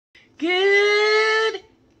Good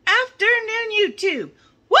afternoon, YouTube.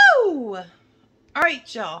 Woo! All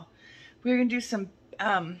right, y'all. We're going to do some,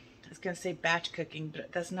 I was going to say batch cooking,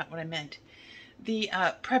 but that's not what I meant. The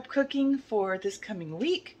prep cooking for this coming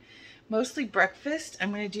week. Mostly breakfast. I'm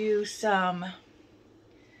going to do some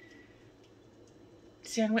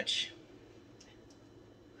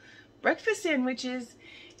breakfast sandwiches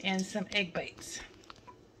and some egg bites.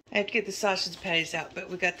 I have to get the sausage patties out, but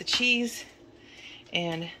we got the cheese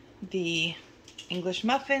and the English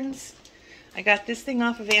muffins. I got this thing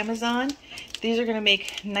off of Amazon. These are gonna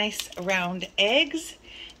make nice round eggs.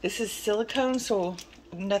 This is silicone, so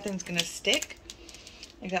nothing's gonna stick.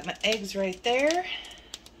 I got my eggs right there.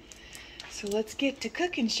 So let's get to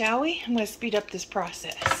cooking, shall we? I'm gonna speed up this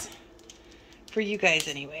process. For you guys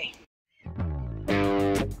anyway.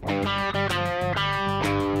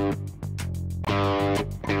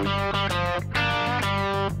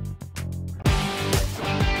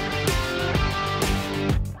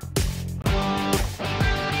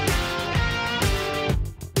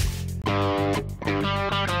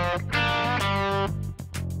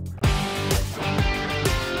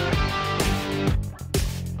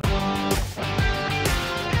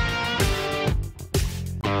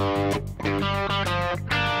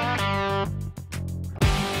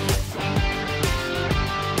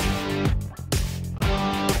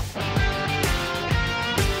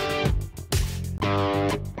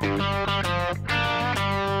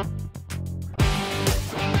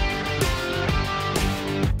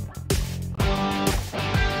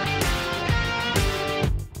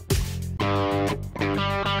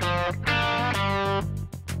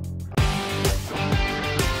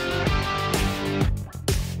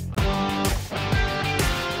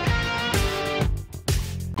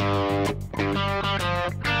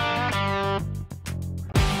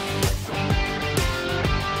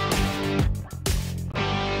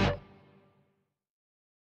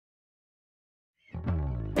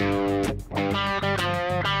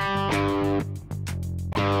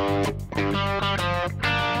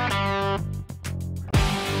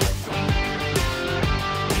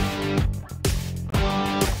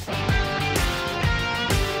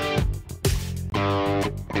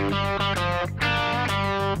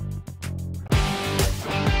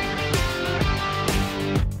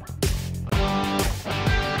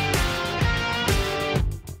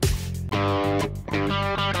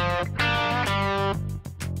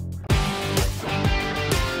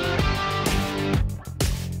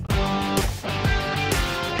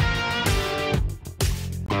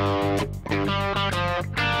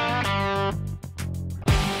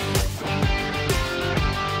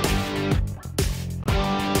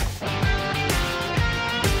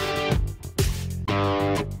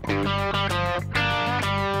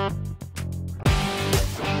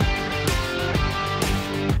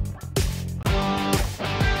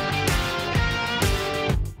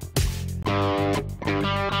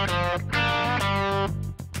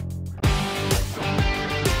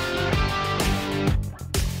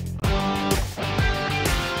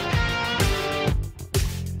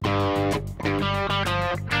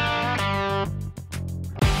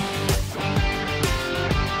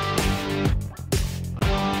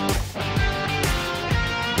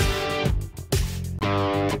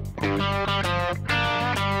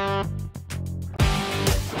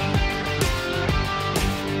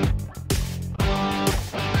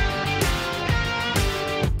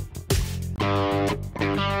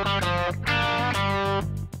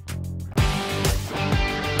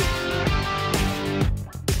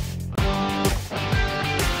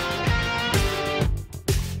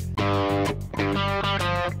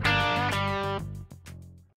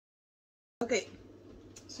 Okay,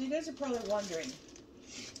 so you guys are probably wondering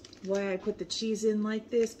why I put the cheese in like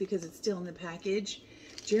this, because it's still in the package.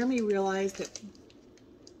 Jeremy realized that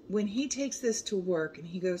when he takes this to work and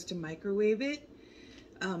he goes to microwave it,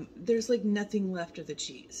 there's like nothing left of the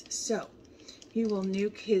cheese. So he will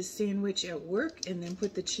nuke his sandwich at work and then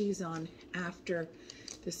put the cheese on after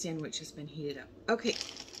the sandwich has been heated up. Okay,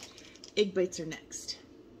 egg bites are next.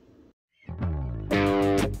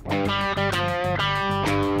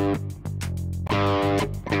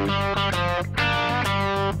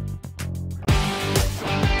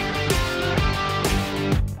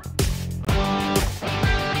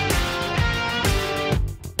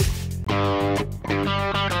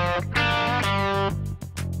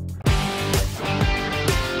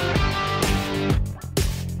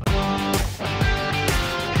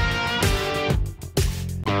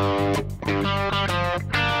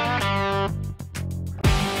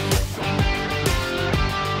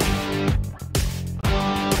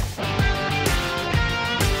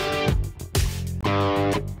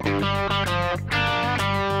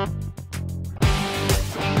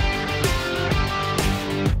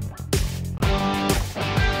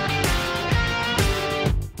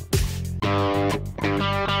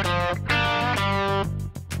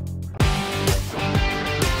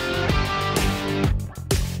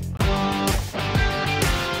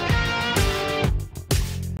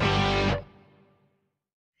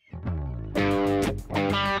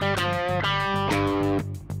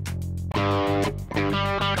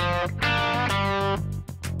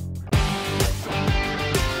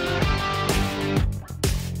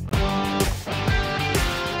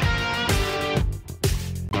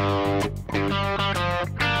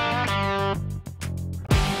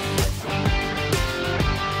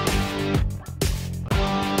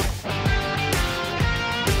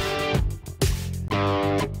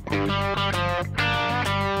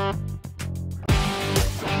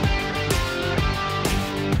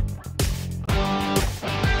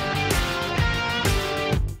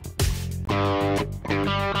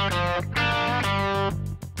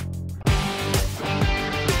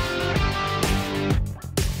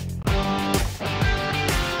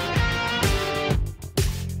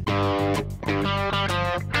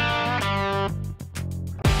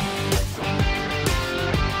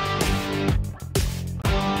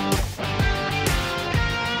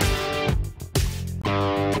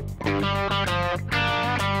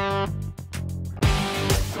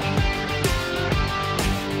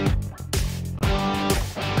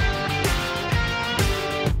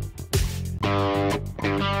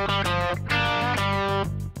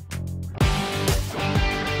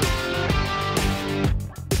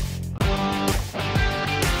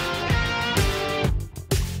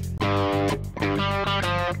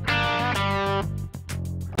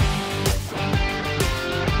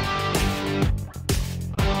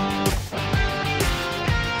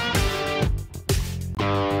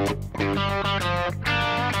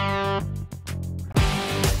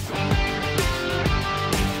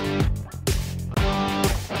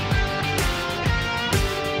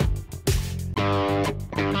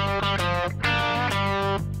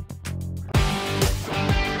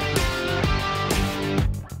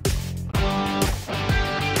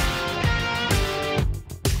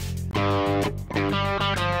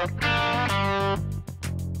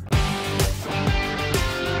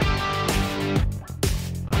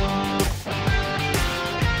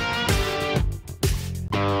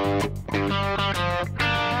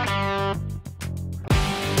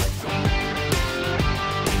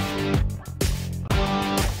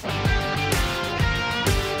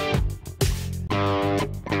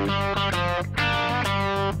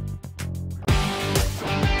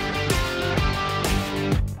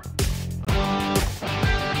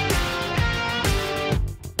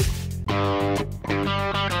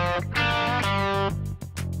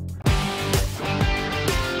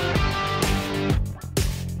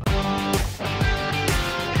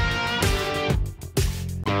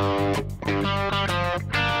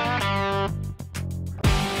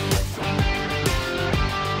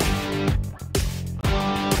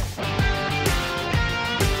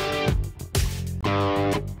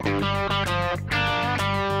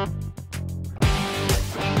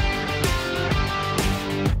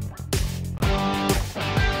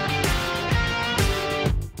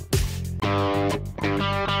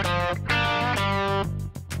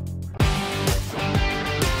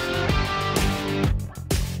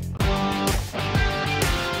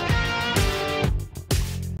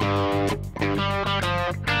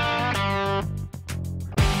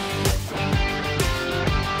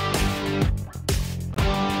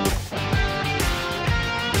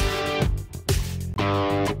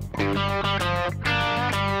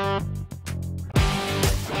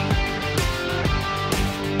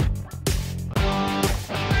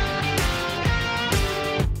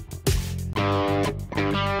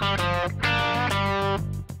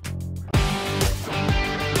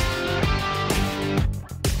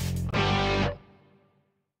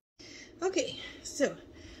 Okay, so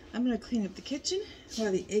I'm going to clean up the kitchen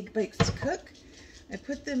while the egg bites cook. I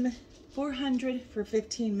put them 400 for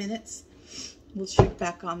 15 minutes. We'll check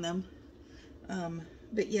back on them.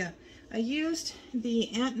 But yeah, I used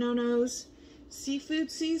the Aunt Nono's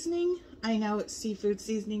seafood seasoning. I know it's seafood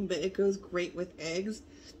seasoning, but it goes great with eggs.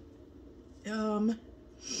 I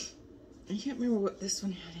can't remember what this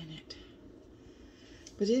one had in it,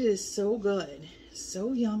 but it is so good,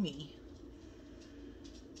 so yummy.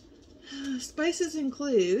 Spices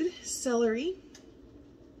include celery,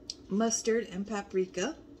 mustard, and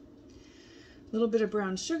paprika, a little bit of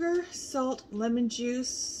brown sugar, salt, lemon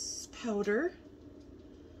juice powder,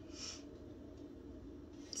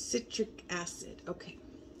 citric acid. Okay.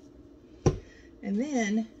 And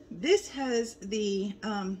then this has the,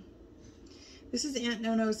 this is Aunt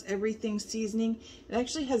Nono's Everything Seasoning. It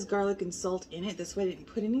actually has garlic and salt in it. That's why I didn't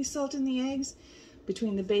put any salt in the eggs.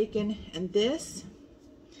 Between the bacon and this,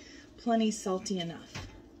 plenty salty enough.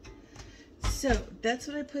 So that's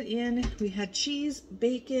what I put in. We had cheese,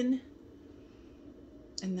 bacon,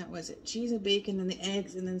 and that was it. Cheese and bacon and the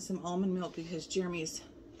eggs, and then some almond milk because Jeremy's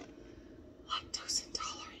lactose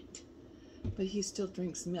intolerant. But he still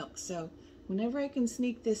drinks milk. So whenever I can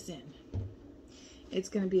sneak this in, it's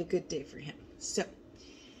going to be a good day for him. So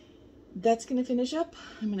that's going to finish up.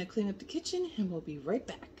 I'm going to clean up the kitchen and we'll be right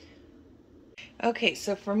back. Okay,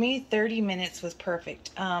 so for me, 30 minutes was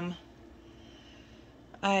perfect.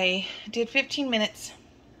 I did 15 minutes,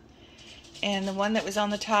 and the one that was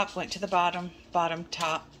on the top went to the bottom,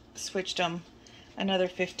 top, switched them another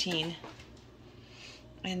 15.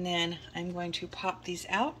 And then I'm going to pop these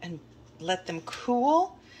out and let them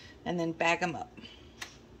cool, and then bag them up.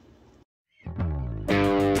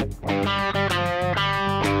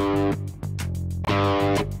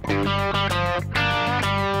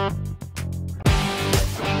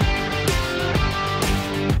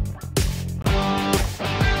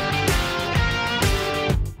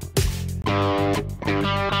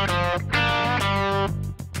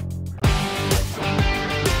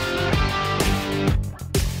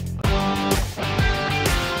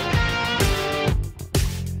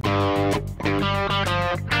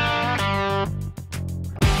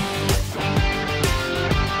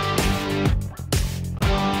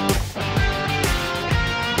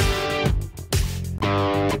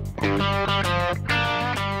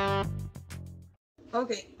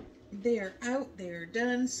 Okay, they are out, they are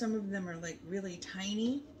done. Some of them are like really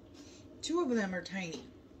tiny. 2 of them are tiny.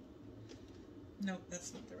 Nope,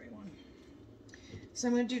 that's not the right one. So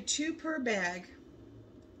I'm going to do 2 per bag.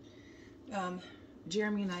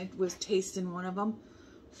 Jeremy and I was tasting one of them,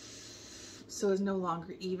 so it's no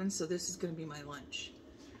longer even, so this is going to be my lunch.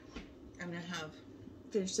 I'm going to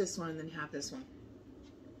finish this one and then have this one.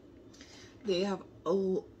 They have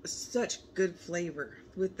such good flavor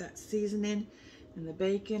with that seasoning and the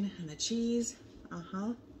bacon and the cheese.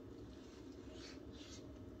 Oh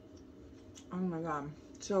my God,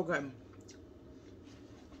 so good.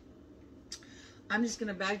 I'm just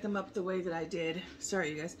gonna bag them up the way that I did,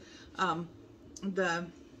 sorry you guys, the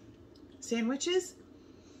sandwiches,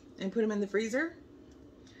 and put them in the freezer.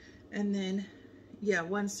 And then, yeah,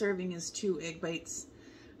 1 serving is 2 egg bites.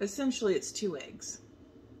 Essentially it's 2 eggs.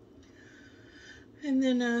 And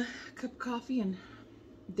then a cup of coffee, and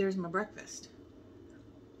there's my breakfast.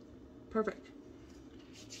 Perfect.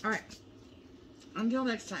 All right. Until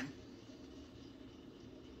next time.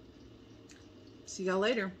 See y'all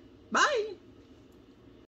later. Bye.